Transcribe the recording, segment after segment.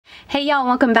Hey y'all,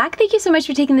 welcome back. Thank you so much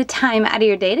for taking the time out of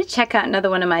your day to check out another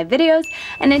one of my videos.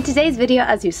 And in today's video,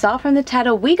 as you saw from the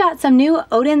title, we got some new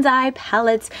Odens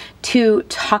palettes to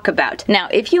talk about. Now,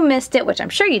 if you missed it, which I'm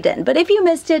sure you didn't, but if you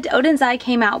missed it, Odens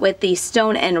came out with the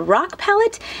Stone and Rock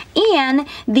palette and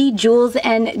the Jewels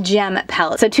and Gem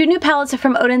palette. So two new palettes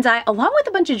from Odens along with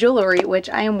a bunch of jewelry, which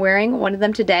I am wearing one of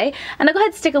them today. And I'll go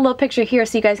ahead and stick a little picture here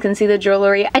so you guys can see the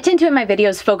jewelry. I tend to in my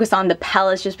videos focus on the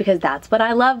palettes just because that's what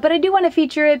I love, but I do want to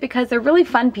feature it because they're really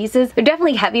fun pieces. They're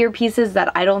definitely heavier pieces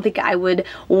that I don't think I would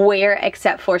wear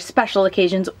except for special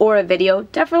occasions or a video.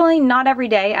 Definitely not every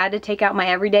day. I had to take out my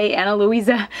everyday Ana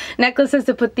Luisa necklaces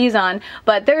to put these on,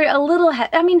 but they're a little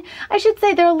I should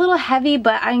say they're a little heavy,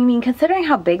 but I mean, considering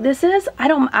how big this is,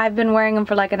 I've been wearing them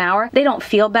for like an hour. They don't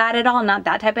feel bad at all. Not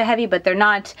that type of heavy, but they're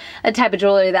not a type of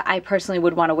jewelry that I personally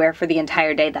would want to wear for the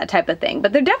entire day, that type of thing.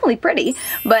 But they're definitely pretty.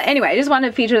 But anyway, I just wanted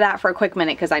to feature that for a quick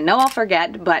minute because I know I'll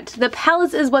forget, but the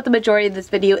palettes is what the majority of this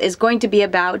video is going to be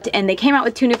about, and they came out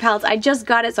with two new palettes. I just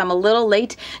got it, so I'm a little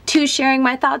late to sharing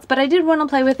my thoughts, but I did want to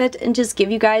play with it and just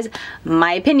give you guys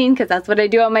my opinion because that's what I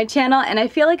do on my channel. And I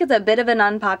feel like it's a bit of an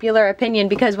unpopular opinion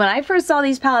because when I first saw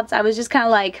these palettes, I was just kind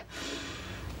of like,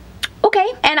 okay.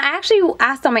 And I actually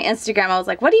asked on my Instagram, I was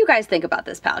like, what do you guys think about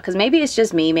this palette? Because maybe it's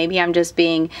just me, maybe I'm just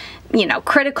being, you know,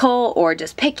 critical or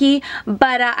just picky,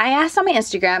 but I asked on my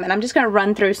Instagram, and I'm just going to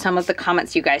run through some of the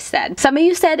comments you guys said. Some of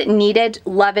you said, need it,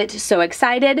 love it, so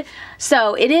excited.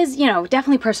 So it is, you know,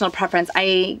 definitely personal preference.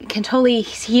 I can totally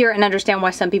hear and understand why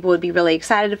some people would be really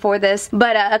excited for this,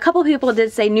 but a couple people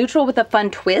did say neutral with a fun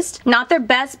twist. Not their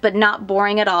best, but not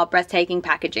boring at all, breathtaking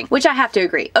packaging, which I have to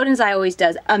agree. Odens always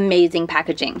does amazing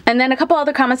packaging. And then a couple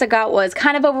other comments I got was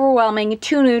kind of overwhelming,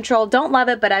 too neutral, don't love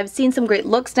it, but I've seen some great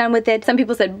looks done with it. Some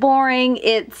people said boring,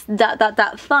 it's ...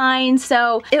 fine.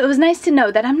 So it was nice to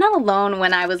know that I'm not alone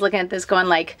when I was looking at this going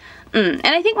like, And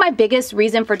I think my biggest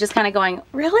reason for just kind of going,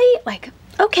 really? Like,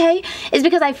 okay, is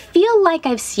because I feel like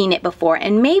I've seen it before,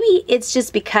 and maybe it's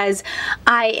just because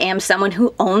I am someone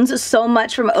who owns so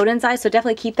much from Odens so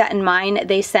definitely keep that in mind.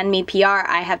 They send me PR.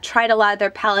 I have tried a lot of their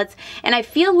palettes, and I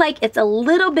feel like it's a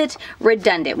little bit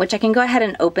redundant, which I can go ahead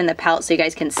and open the palette so you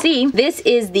guys can see. This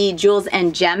is the Jewels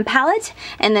and Gem palette,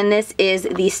 and then this is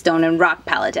the Stone and Rock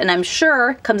palette, and I'm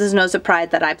sure comes as no surprise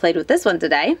that I played with this one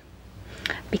today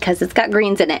because it's got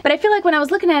greens in it. But I feel like when I was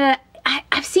looking at it,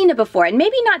 I've seen it before, and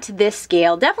maybe not to this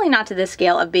scale, definitely not to this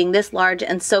scale of being this large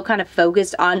and so kind of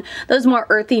focused on those more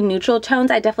earthy neutral tones.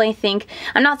 I definitely think,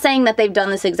 I'm not saying that they've done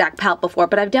this exact palette before,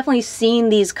 but I've definitely seen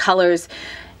these colors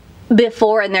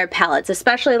before in their palettes,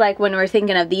 especially like when we're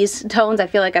thinking of these tones. I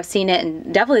feel like I've seen it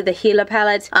in definitely the Gila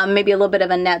palette, maybe a little bit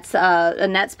of a Nets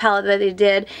palette that they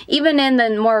did, even in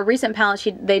the more recent palette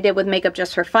they did with Makeup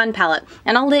Just for Fun palette.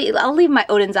 And I'll leave my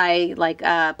Odens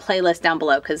playlist down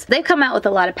below because they've come out with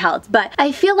a lot of palettes, but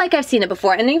I feel like I've seen it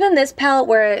before. And even this palette,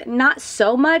 where not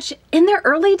so much in their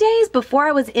early days before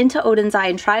I was into Odens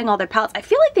and trying all their palettes, I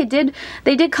feel like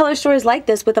they did color stories like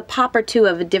this with a pop or two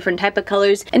of a different type of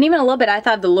colors, and even a little bit I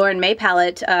thought of the Lauren May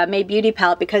palette, May Beauty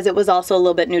palette, because it was also a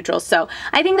little bit neutral. So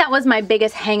I think that was my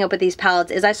biggest hang up with these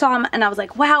palettes, is I saw them and I was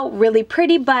like, wow, really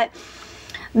pretty, but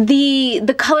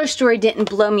the color story didn't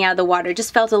blow me out of the water. It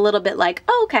just felt a little bit like,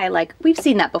 oh, okay, like we've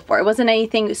seen that before. It wasn't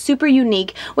anything super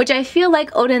unique, which I feel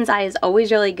like Odens is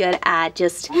always really good at,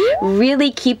 just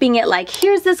really keeping it like,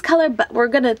 here's this color, but we're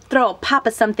gonna throw a pop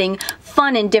of something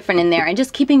fun and different in there, and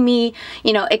just keeping me,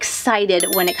 you know, excited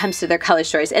when it comes to their color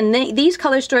stories. And these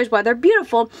color stories, while they're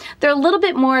beautiful, they're a little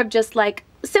bit more of just like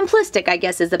simplistic, I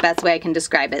guess is the best way I can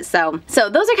describe it. So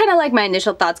those are kind of like my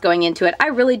initial thoughts going into it. I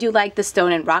really do like the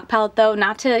Stone and Rock palette though,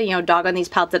 not to, you know, dog on these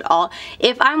palettes at all.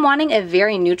 If I'm wanting a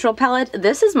very neutral palette,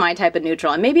 this is my type of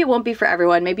neutral, and maybe it won't be for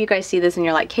everyone. Maybe you guys see this and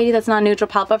you're like, Katie, that's not a neutral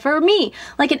palette, but for me,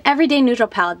 like an everyday neutral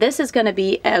palette, this is going to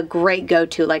be a great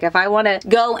go-to. Like if I want to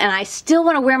go and I still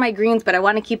want to wear my greens, but I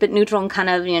want to keep it neutral and kind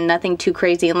of, you know, nothing too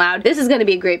crazy and loud, this is going to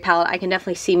be a great palette. I can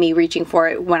definitely see me reaching for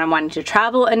it when I'm wanting to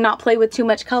travel and not play with too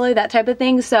much color, that type of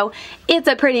thing. So it's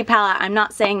a pretty palette. I'm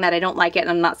not saying that I don't like it, and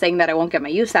I'm not saying that I won't get my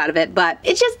use out of it, but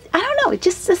it's just, I don't know, it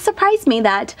just surprised me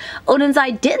that Odens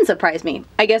didn't surprise me,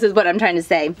 I guess is what I'm trying to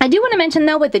say. I do want to mention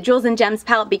though with the Jewels and Gems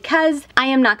palette, because I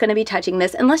am not going to be touching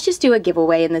this, and let's just do a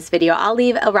giveaway in this video. I'll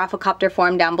leave a Rafflecopter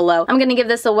form down below. I'm going to give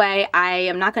this away. I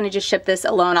am not going to just ship this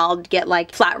alone. I'll get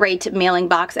like flat rate mailing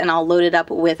box and I'll load it up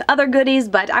with other goodies,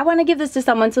 but I want to give this to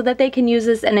someone so that they can use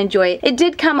this and enjoy it. It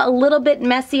did come a little bit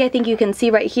messy. I think you can see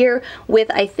right here with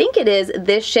with, I think it is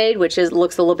this shade, which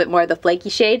looks a little bit more of the flaky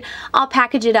shade. I'll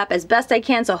package it up as best I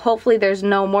can, so hopefully there's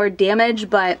no more damage,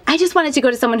 but I just wanted to go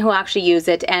to someone who actually used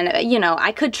it, and you know,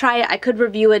 I could try it, I could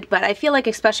review it, but I feel like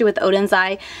especially with Odens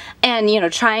Eye and, you know,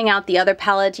 trying out the other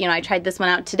palette, you know, I tried this one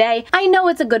out today. I know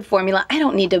it's a good formula. I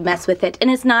don't need to mess with it,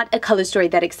 and it's not a color story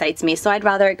that excites me, so I'd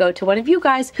rather it go to one of you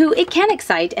guys who it can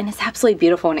excite, and it's absolutely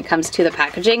beautiful when it comes to the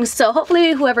packaging. So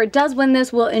hopefully whoever does win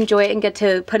this will enjoy it and get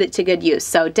to put it to good use.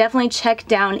 So definitely check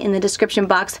down in the description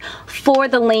box for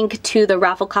the link to the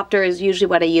raffle copter. Is usually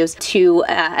what I use to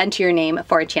enter your name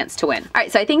for a chance to win.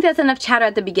 Alright, so I think that's enough chatter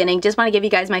at the beginning. Just want to give you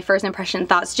guys my first impression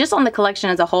thoughts just on the collection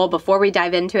as a whole before we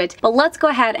dive into it. But let's go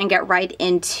ahead and get right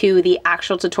into the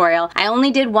actual tutorial. I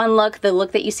only did one look, the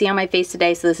look that you see on my face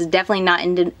today, so this is definitely not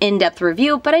an in-depth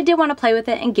review, but I did want to play with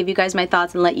it and give you guys my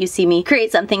thoughts and let you see me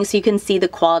create something so you can see the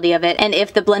quality of it and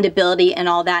if the blendability and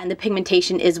all that and the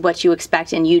pigmentation is what you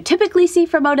expect and you typically see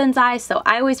from Odens Eye, so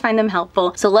I always find them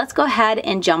helpful. So let's go ahead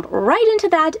and jump right into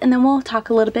that, and then we'll talk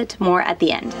a little bit more at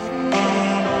the end.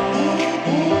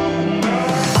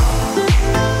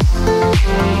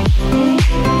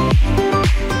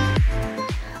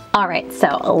 Alright,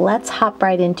 so let's hop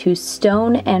right into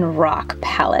Stone and Rock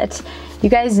palette. You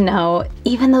guys know,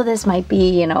 even though this might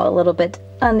be, you know, a little bit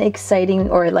unexciting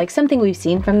or like something we've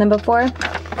seen from them before,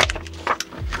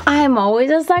 I'm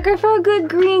always a sucker for a good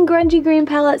green, grungy green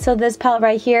palette. So this palette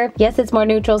right here, yes, it's more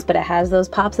neutrals, but it has those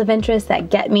pops of interest that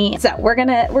get me. So we're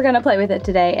gonna play with it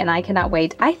today, and I cannot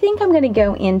wait. I think I'm gonna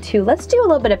go into, let's do a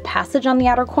little bit of passage on the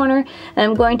outer corner, and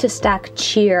I'm going to stack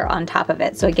cheer on top of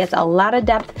it. So it gets a lot of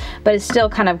depth, but it's still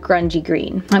kind of grungy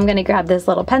green. I'm gonna grab this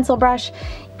little pencil brush,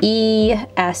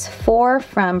 ES4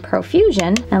 from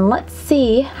Profusion, and let's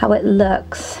see how it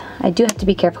looks. I do have to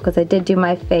be careful because I did do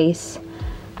my face.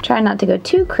 Try not to go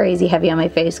too crazy heavy on my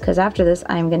face, because after this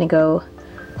I'm gonna go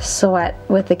sweat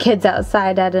with the kids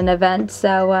outside at an event,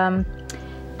 so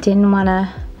didn't want to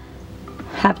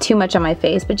have too much on my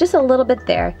face, but just a little bit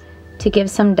there to give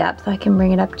some depth. I can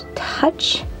bring it up to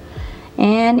touch,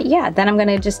 and yeah, then I'm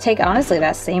gonna just take honestly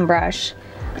that same brush,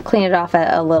 clean it off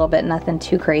a little bit, nothing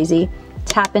too crazy,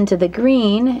 tap into the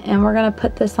green, and we're gonna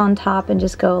put this on top and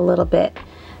just go a little bit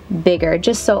bigger,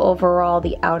 just so overall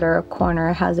the outer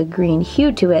corner has a green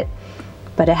hue to it,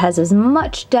 but it has as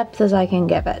much depth as I can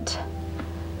give it.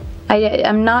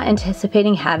 I'm not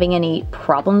anticipating having any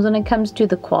problems when it comes to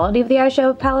the quality of the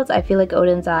eyeshadow palettes. I feel like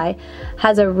Odens Eye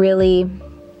has a really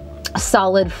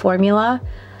solid formula.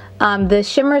 The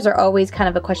shimmers are always kind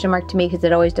of a question mark to me because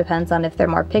it always depends on if they're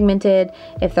more pigmented,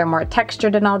 if they're more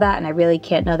textured and all that, and I really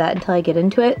can't know that until I get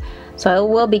into it. So I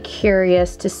will be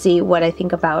curious to see what I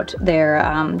think about their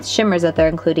shimmers that they're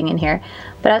including in here.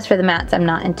 But as for the mattes, I'm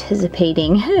not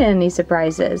anticipating any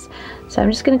surprises. So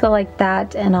I'm just gonna go like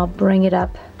that, and I'll bring it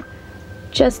up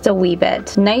just a wee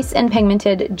bit. Nice and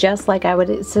pigmented, just like I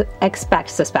would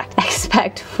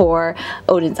expect for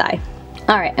Odens Eye.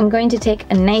 Alright, I'm going to take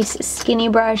a nice skinny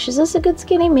brush. Is this a good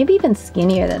skinny? Maybe even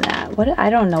skinnier than that. I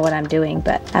don't know what I'm doing,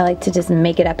 but I like to just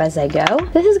make it up as I go.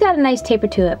 This has got a nice taper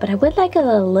to it, but I would like it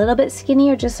a little bit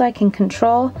skinnier just so I can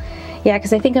control. Yeah,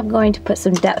 because I think I'm going to put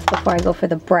some depth before I go for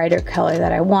the brighter color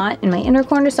that I want in my inner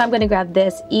corner. So I'm going to grab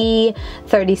this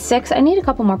E36. I need a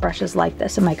couple more brushes like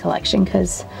this in my collection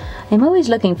because I'm always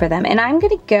looking for them. And I'm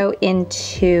going to go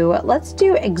into, let's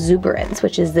do Exuberance,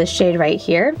 which is this shade right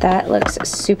here. That looks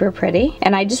super pretty.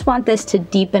 And I just want this to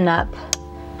deepen up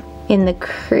in the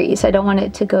crease. I don't want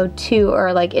it to go too,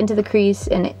 or like into the crease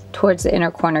and towards the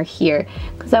inner corner here,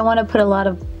 because I want to put a lot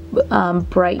of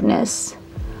brightness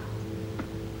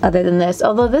other than this.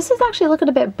 Although this is actually looking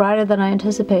a bit brighter than I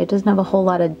anticipated. It doesn't have a whole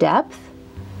lot of depth.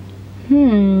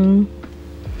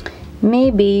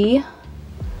 Maybe.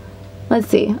 Let's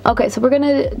see. Okay, so we're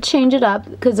gonna change it up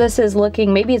because this is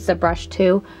looking, maybe it's the brush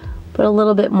too, but a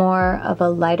little bit more of a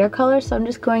lighter color. So I'm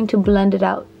just going to blend it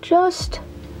out just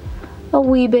a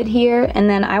wee bit here, and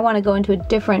then I want to go into a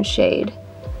different shade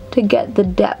to get the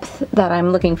depth that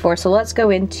I'm looking for. So let's go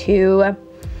into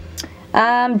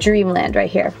Dreamland right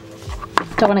here.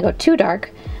 Don't want to go too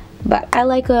dark, but I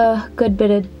like a good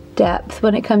bit of depth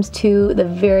when it comes to the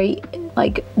very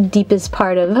like deepest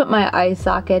part of my eye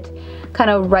socket, kind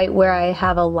of right where I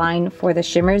have a line for the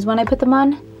shimmers when I put them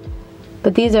on.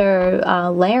 But these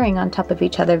are layering on top of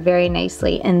each other very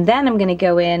nicely. And then I'm gonna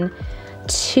go in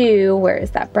to, where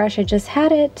is that brush? I just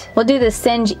had it. We'll do the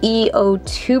Singe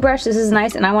E02 brush. This is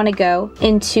nice, and I want to go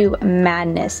into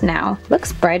Madness now.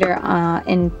 Looks brighter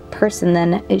in person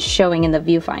than it's showing in the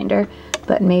viewfinder,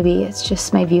 but maybe it's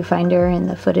just my viewfinder and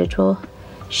the footage will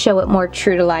show it more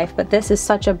true to life. But this is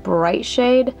such a bright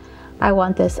shade. I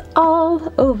want this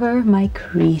all over my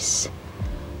crease.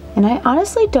 And I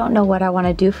honestly don't know what I want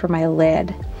to do for my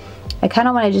lid. I kind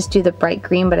of want to just do the bright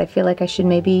green, but I feel like I should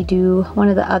maybe do one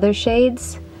of the other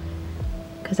shades,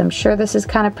 because I'm sure this is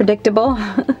kind of predictable.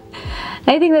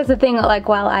 I think that's the thing, like,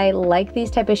 while I like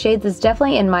these type of shades, it's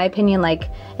definitely, in my opinion, like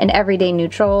an everyday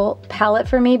neutral palette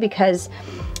for me, because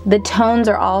the tones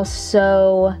are all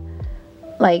so,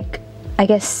 like, I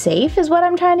guess safe is what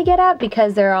I'm trying to get at,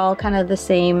 because they're all kind of the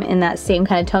same, in that same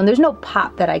kind of tone. There's no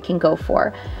pop that I can go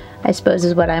for, I suppose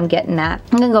is what I'm getting at.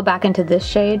 I'm gonna go back into this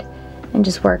shade and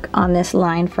just work on this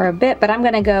line for a bit, but I'm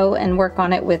gonna go and work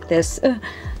on it with this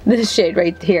this shade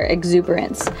right here,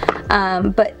 Exuberance.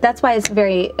 But that's why it's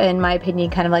very, in my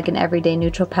opinion, kind of like an everyday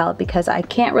neutral palette, because I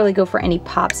can't really go for any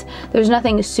pops. There's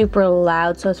nothing super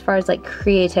loud, so as far as like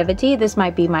creativity, this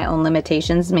might be my own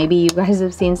limitations. Maybe you guys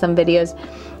have seen some videos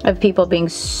of people being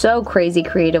so crazy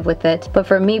creative with it, but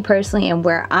for me personally, and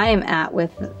where I'm at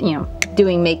with, you know,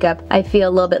 doing makeup, I feel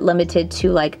a little bit limited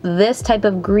to like this type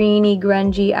of greeny,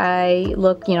 grungy eye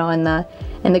look, you know, in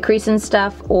the crease and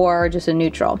stuff, or just a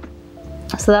neutral.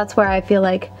 So that's where I feel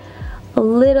like a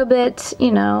little bit,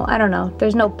 you know, I don't know,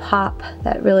 there's no pop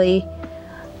that really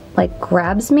like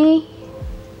grabs me,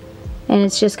 and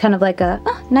it's just kind of like a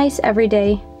nice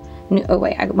everyday, oh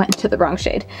wait, I went into the wrong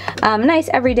shade, nice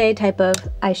everyday type of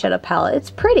eyeshadow palette.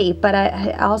 It's pretty, but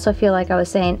I also feel like I was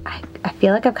saying, I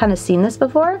feel like I've kind of seen this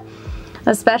before,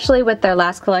 especially with their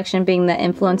last collection being the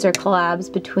influencer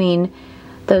collabs between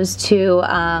those two,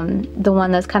 the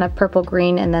one that's kind of purple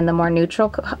green and then the more neutral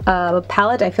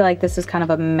palette. I feel like this is kind of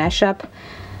a mesh up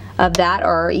of that,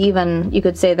 or even you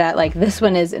could say that like this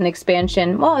one is an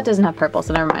expansion. Well, it doesn't have purple,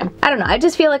 so never mind. I don't know, I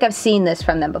just feel like I've seen this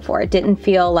from them before. It didn't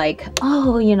feel like,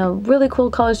 oh, you know, really cool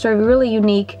color story, really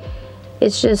unique.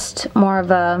 It's just more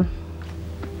of a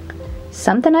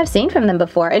something I've seen from them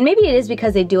before. And maybe it is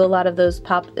because they do a lot of those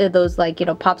those like, you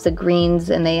know, pops of greens,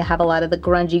 and they have a lot of the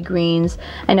grungy greens.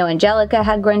 I know Angelica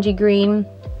had grungy green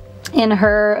in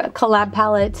her collab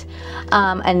palette.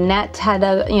 Annette had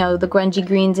you know, the grungy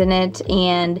greens in it,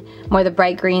 and more the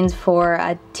bright greens for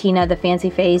Tina the Fancy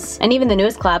Face. And even the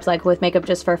newest collabs, like with Makeup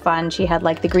Just for Fun, she had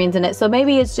like the greens in it. So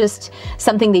maybe it's just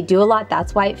something they do a lot,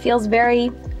 that's why it feels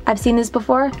very, I've seen this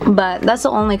before. But that's the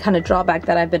only kind of drawback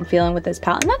that I've been feeling with this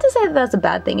palette. Not to say that that's a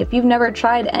bad thing. If you've never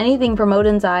tried anything from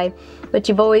Odens Eye, but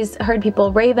you've always heard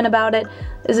people raving about it,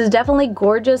 this is definitely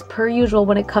gorgeous per usual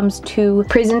when it comes to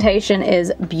presentation.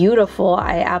 Is beautiful.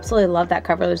 I absolutely love that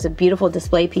cover. There's a beautiful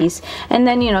display piece. And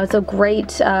then, you know, it's a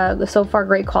great, so far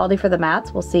great quality for the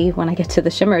mattes. We'll see when I get to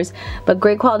the shimmers, but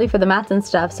great quality for the mattes and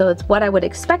stuff. So it's what I would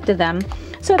expect of them.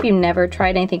 So if you've never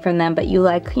tried anything from them, but you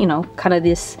like, you know, kind of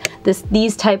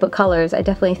these type of colors, I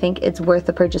definitely think it's worth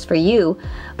the purchase for you.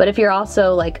 But if you're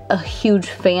also like a huge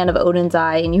fan of Odens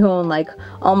Eye and you own like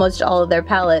almost all of their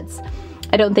palettes,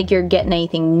 I don't think you're getting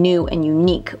anything new and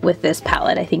unique with this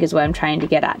palette, I think is what I'm trying to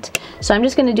get at. So I'm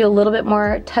just gonna do a little bit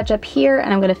more touch up here,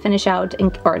 and I'm gonna finish out,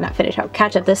 or not finish out,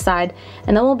 catch up this side,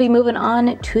 and then we'll be moving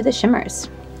on to the shimmers.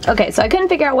 Okay, so I couldn't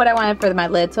figure out what I wanted for my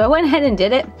lid, so I went ahead and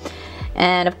did it.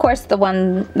 And of course the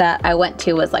one that I went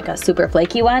to was like a super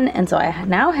flaky one, and so I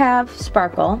now have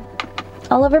sparkle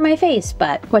all over my face,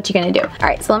 but what you gonna do? All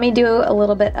right, so let me do a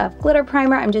little bit of glitter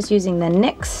primer. I'm just using the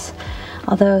NYX.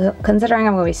 Although, considering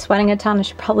I'm going to be sweating a ton, I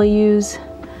should probably use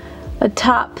a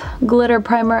top glitter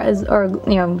primer, or,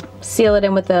 you know, seal it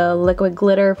in with the liquid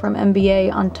glitter from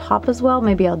MBA on top as well.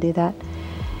 Maybe I'll do that.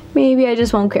 Maybe I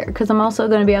just won't care, because I'm also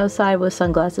going to be outside with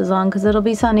sunglasses on because it'll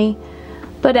be sunny.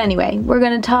 But anyway, we're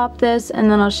going to top this,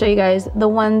 and then I'll show you guys the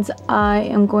ones I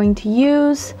am going to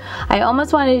use. I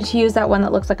almost wanted to use that one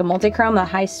that looks like a multi-chrome, the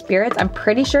High Spirits. I'm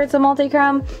pretty sure it's a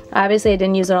multi-chrome. Obviously I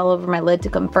didn't use it all over my lid to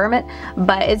confirm it,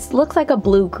 but it looks like a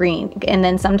blue-green, and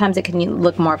then sometimes it can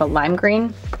look more of a lime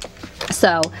green.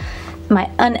 So my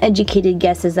uneducated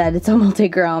guess is that it's a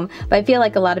multi-chrome, but I feel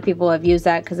like a lot of people have used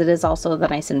that because it is also the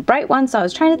nice and bright one, so I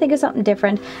was trying to think of something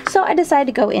different. So I decided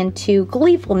to go into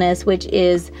Gleefulness, which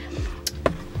is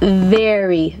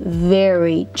very,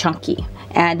 very chunky.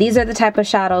 And these are the type of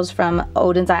shadows from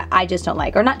Odens I just don't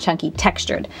like, or not chunky,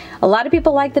 textured. A lot of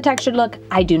people like the textured look,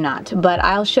 I do not, but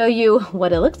I'll show you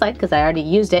what it looks like because I already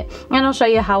used it, and I'll show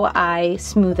you how I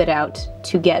smooth it out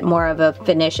to get more of a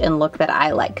finish and look that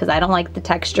I like, because I don't like the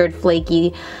textured,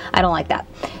 flaky, I don't like that.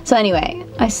 So anyway,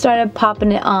 I started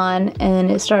popping it on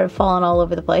and it started falling all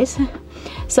over the place.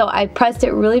 So I pressed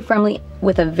it really firmly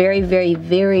with a very, very,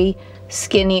 very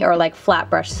skinny or like flat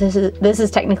brush. This is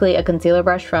technically a concealer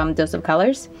brush from Dose of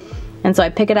Colors. And so I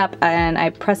pick it up and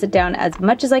I press it down as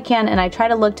much as I can, and I try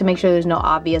to look to make sure there's no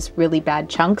obvious really bad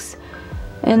chunks.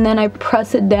 And then I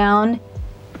press it down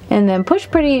and then push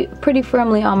pretty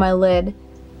firmly on my lid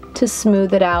to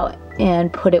smooth it out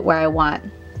and put it where I want.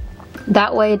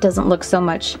 That way it doesn't look so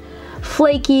much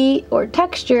flaky or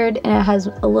textured, and it has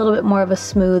a little bit more of a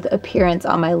smooth appearance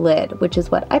on my lid, which is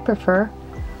what I prefer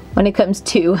when it comes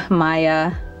to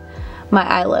my my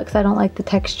eye looks. I don't like the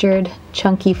textured,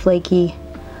 chunky, flaky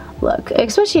look,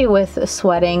 especially with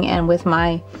sweating and with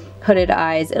my hooded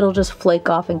eyes. It'll just flake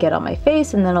off and get on my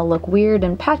face, and then it'll look weird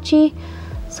and patchy.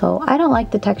 So I don't like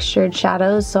the textured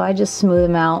shadows, so I just smooth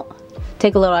them out.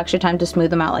 Take a little extra time to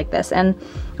smooth them out like this. And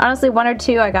honestly, one or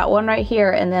two, I got one right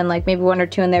here, and then like maybe one or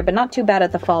two in there, but not too bad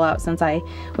at the fallout since I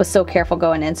was so careful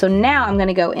going in. So now I'm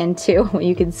gonna go into what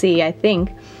you can see, I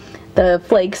think, the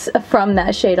flakes from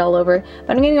that shade all over.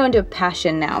 But I'm gonna go into a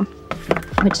passion now,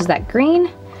 which is that green.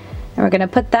 And we're gonna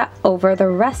put that over the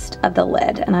rest of the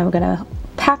lid. And I'm gonna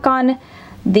pack on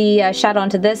the shadow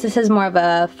onto this. This is more of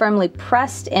a firmly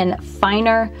pressed and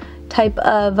finer type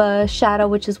of shadow,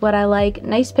 which is what I like.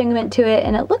 Nice pigment to it,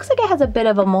 and it looks like it has a bit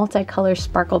of a multicolor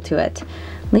sparkle to it.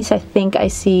 At least I think I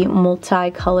see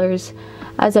multicolors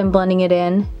as I'm blending it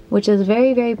in, which is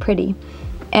very, very pretty.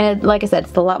 And like I said,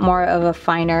 it's a lot more of a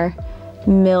finer,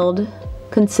 milled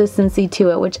consistency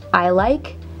to it, which I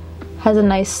like. Has a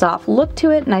nice soft look to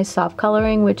it, nice soft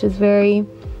coloring, which is very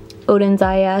Odens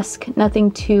Eye-esque,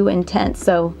 nothing too intense.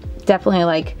 So definitely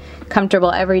like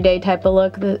comfortable everyday type of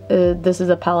look. This is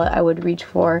a palette I would reach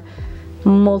for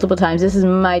multiple times. This is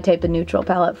my type of neutral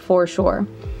palette for sure.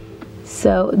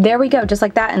 So there we go, just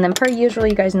like that. And then per usual,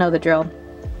 you guys know the drill.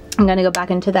 I'm gonna go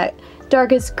back into that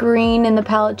darkest green in the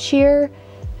palette sheer,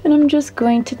 and I'm just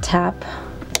going to tap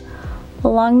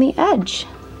along the edge.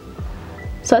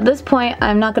 So at this point,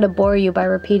 I'm not going to bore you by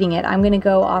repeating it. I'm going to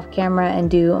go off camera and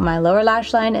do my lower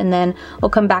lash line, and then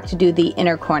we'll come back to do the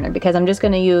inner corner, because I'm just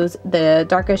going to use the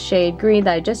darkest shade green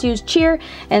that I just used, Cheer,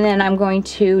 and then I'm going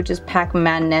to just pack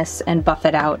Madness and buff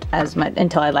it out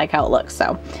until I like how it looks.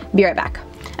 So be right back.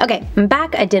 Okay, I'm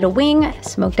back. I did a wing,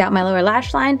 smoked out my lower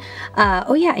lash line.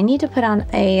 Oh yeah, I need to put on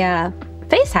a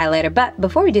face highlighter, but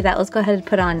before we do that, let's go ahead and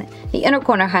put on the inner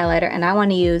corner highlighter, and I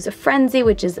want to use Frenzy,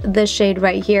 which is this shade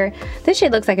right here. This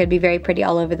shade looks like it'd be very pretty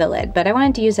all over the lid, but I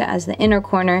wanted to use it as the inner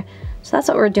corner, so that's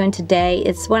what we're doing today.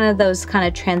 It's one of those kind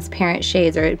of transparent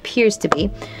shades, or it appears to be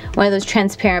one of those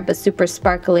transparent but super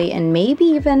sparkly, and maybe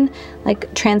even like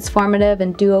transformative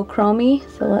and duochromy.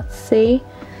 So let's see,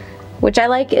 which I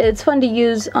like. It's fun to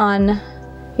use on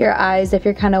your eyes if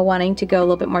you're kind of wanting to go a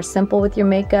little bit more simple with your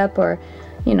makeup, or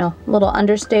you know, a little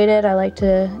understated. I like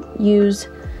to use,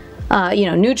 you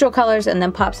know, neutral colors and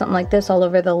then pop something like this all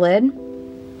over the lid.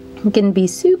 It can be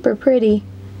super pretty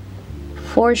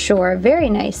for sure. Very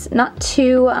nice. Not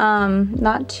too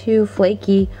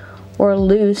flaky or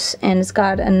loose, and it's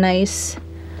got a nice,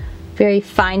 very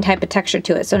fine type of texture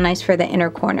to it. So nice for the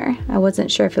inner corner. I wasn't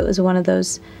sure if it was one of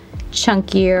those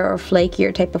chunkier or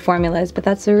flakier type of formulas, but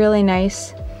that's a really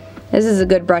nice. This is a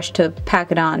good brush to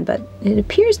pack it on, but it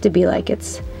appears to be like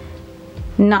it's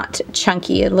not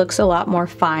chunky. It looks a lot more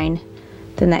fine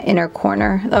than that inner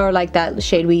corner, or like that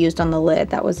shade we used on the lid.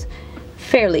 That was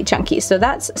fairly chunky. So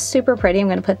that's super pretty. I'm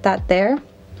gonna put that there.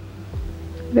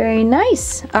 Very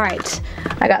nice. All right,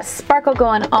 I got sparkle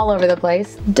going all over the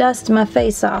place. Dust my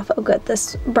face off. Oh good,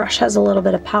 this brush has a little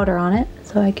bit of powder on it,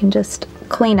 so I can just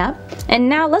clean up. And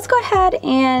now let's go ahead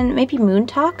and maybe Moon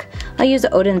Talk. I'll use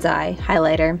the Odens Eye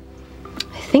highlighter.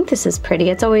 I think this is pretty.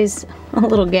 It's always a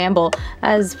little gamble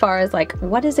as far as like,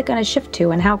 what is it gonna shift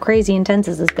to and how crazy intense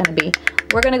is this gonna be?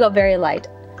 We're gonna go very light.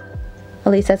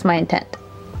 At least that's my intent.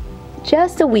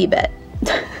 Just a wee bit.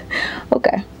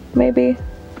 Okay, maybe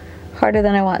harder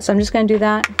than I want. So I'm just gonna do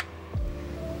that.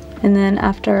 And then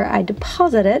after I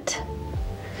deposit it,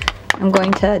 I'm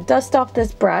going to dust off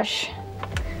this brush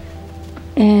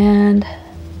and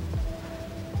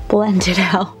blend it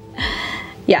out.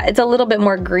 Yeah, it's a little bit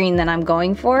more green than I'm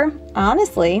going for.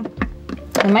 Honestly,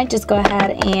 I might just go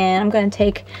ahead and I'm going to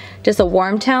take just a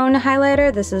warm tone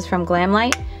highlighter. This is from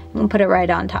Glamlight. I'm going to put it right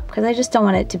on top because I just don't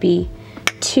want it to be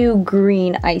too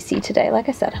green icy today. Like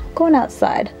I said, I'm going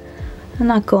outside. I'm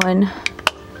not going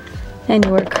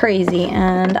anywhere crazy,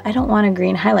 and I don't want a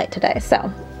green highlight today.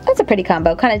 So that's a pretty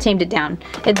combo. Kind of tamed it down.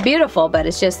 It's beautiful, but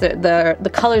it's just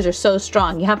the colors are so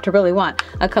strong. You have to really want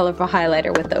a colorful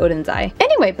highlighter with the Odens Eye.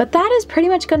 Anyway, but that is pretty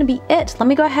much going to be it. Let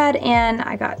me go ahead and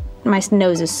my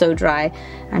nose is so dry.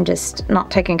 I'm just not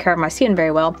taking care of my skin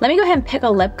very well. Let me go ahead and pick a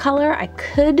lip color. I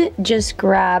could just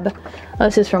grab, oh,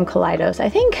 this is from Kaleidos. I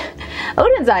think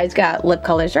Odens Eye's got lip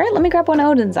colors, right? Let me grab one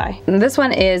Odens Eye. And this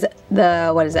one is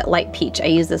the, what is it, light peach. I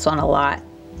use this one a lot.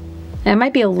 And it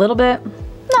might be a little bit,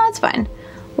 no, it's fine.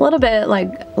 A little bit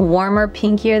like warmer,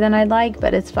 pinkier than I'd like,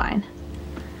 but it's fine.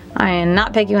 I am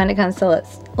not picky when it comes to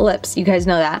lips. You guys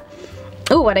know that.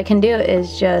 Oh, what I can do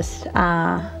is just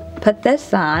put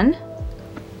this on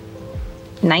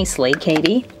nicely,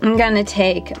 Katie. I'm gonna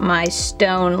take my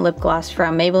Stone lip gloss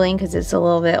from Maybelline because it's a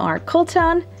little bit more cool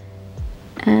tone.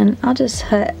 And I'll just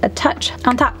put a touch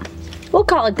on top. We'll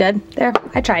call it good. There,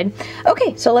 I tried.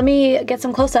 Okay, so let me get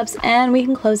some close-ups and we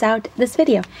can close out this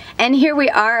video. And here we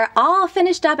are all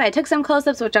finished up. I took some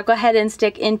close-ups, which I'll go ahead and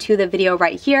stick into the video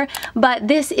right here. But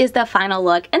this is the final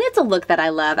look, and it's a look that I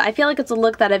love. I feel like it's a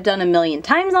look that I've done a million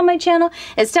times on my channel.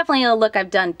 It's definitely a look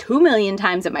I've done 2 million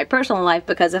times in my personal life,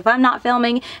 because if I'm not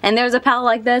filming and there's a palette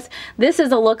like this, this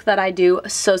is a look that I do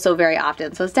so very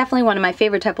often. So it's definitely one of my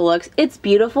favorite type of looks. It's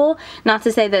beautiful. Not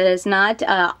to say that it's not.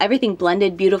 Everything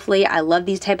blended beautifully. I love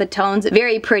these type of tones.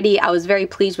 Very pretty. I was very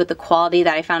pleased with the quality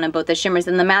that I found in both the shimmers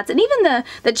and the mattes, and even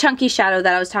the chunky shadow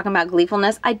that I was talking about,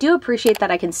 Gleefulness. I do appreciate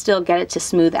that I can still get it to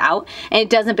smooth out and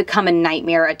it doesn't become a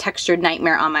nightmare, a textured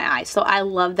nightmare on my eyes. So I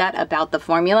love that about the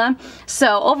formula.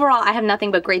 So overall, I have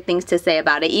nothing but great things to say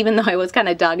about it, even though I was kind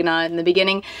of dogging on it in the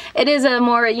beginning. It is a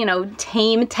more, you know,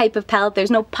 tame type of palette.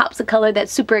 There's no pops of color that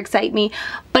super excite me,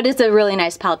 but it's a really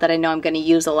nice palette that I know I'm going to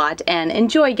use a lot and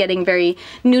enjoy getting very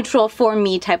neutral for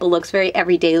me type of looks, very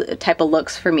everyday type of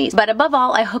looks for me. But above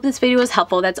all, I hope this video was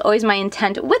helpful. That's always my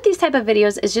intent with these type of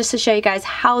videos, is just to show you guys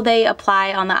how they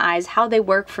apply on the eyes, how they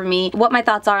work for me, what my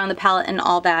thoughts are on the palette and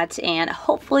all that. And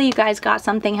hopefully you guys got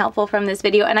something helpful from this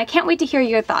video, and I can't wait to hear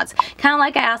your thoughts. Kind of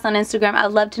like I asked on Instagram, I'd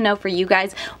love to know for you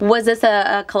guys, was this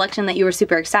a collection that you were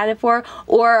super excited for,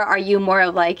 or are you more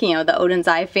of like, you know, the Odens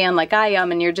Eye fan like I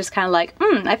am, and you're just kind of like,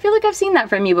 I feel like I've seen that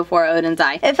from you before, Odens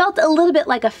Eye. It felt a little bit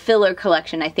like a filler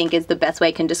collection, I think is the best way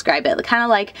I can describe it. Kind of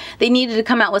like they needed to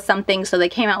come out with something, so they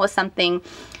came out with something,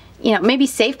 you know, maybe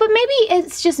safe, but maybe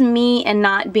it's just me and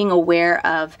not being aware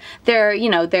of their, you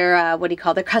know, their, what do you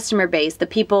call, their customer base, the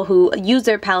people who use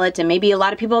their palette. And maybe a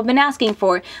lot of people have been asking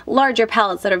for larger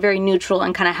palettes that are very neutral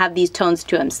and kind of have these tones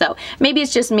to them. So maybe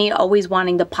it's just me always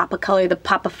wanting the pop of color, the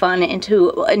pop of fun, and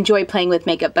to enjoy playing with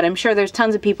makeup. But I'm sure there's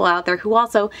tons of people out there who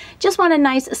also just want a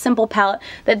nice, simple palette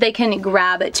that they can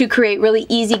grab to create really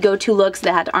easy go-to looks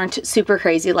that aren't super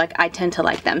crazy like I tend to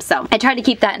like them. So I try to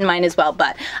keep that in mind as well.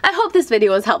 But I hope this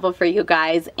video was helpful for you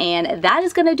guys, and that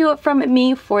is gonna do it from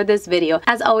me for this video.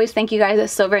 As always, thank you guys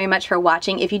so very much for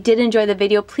watching. If you did enjoy the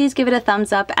video, please give it a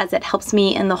thumbs up, as it helps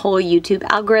me in the whole YouTube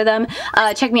algorithm.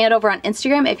 Check me out over on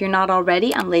Instagram if you're not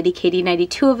already. I'm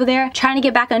LadyKatie92 over there, trying to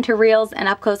get back onto reels and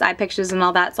up close eye pictures and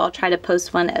all that, so I'll try to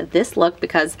post one of this look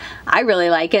because I really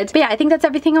like it. But yeah, I think that's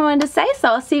everything I wanted to say, so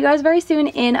I'll see you guys very soon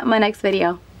in my next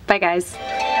video. Bye guys.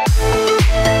 We'll be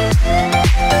right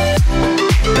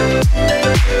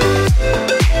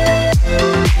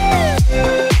back.